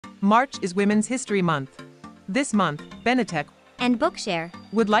March is Women's History Month. This month, Benetech and Bookshare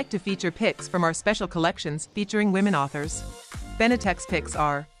would like to feature picks from our special collections featuring women authors. Benetech's picks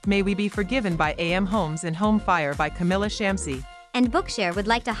are May We Be Forgiven by A.M. Holmes and Home Fire by Kamila Shamsie. And Bookshare would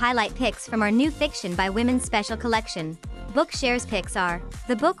like to highlight picks from our new fiction by Women's Special Collection. Bookshare's picks are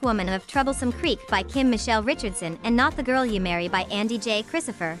The Bookwoman of Troublesome Creek by Michele Ricardson and Not the Girl You Marry by Andie J.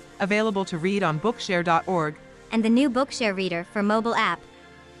 Christopher. Available to read on bookshare.org. And the new Bookshare Reader for mobile app.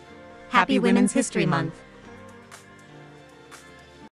 Happy Women's History Month.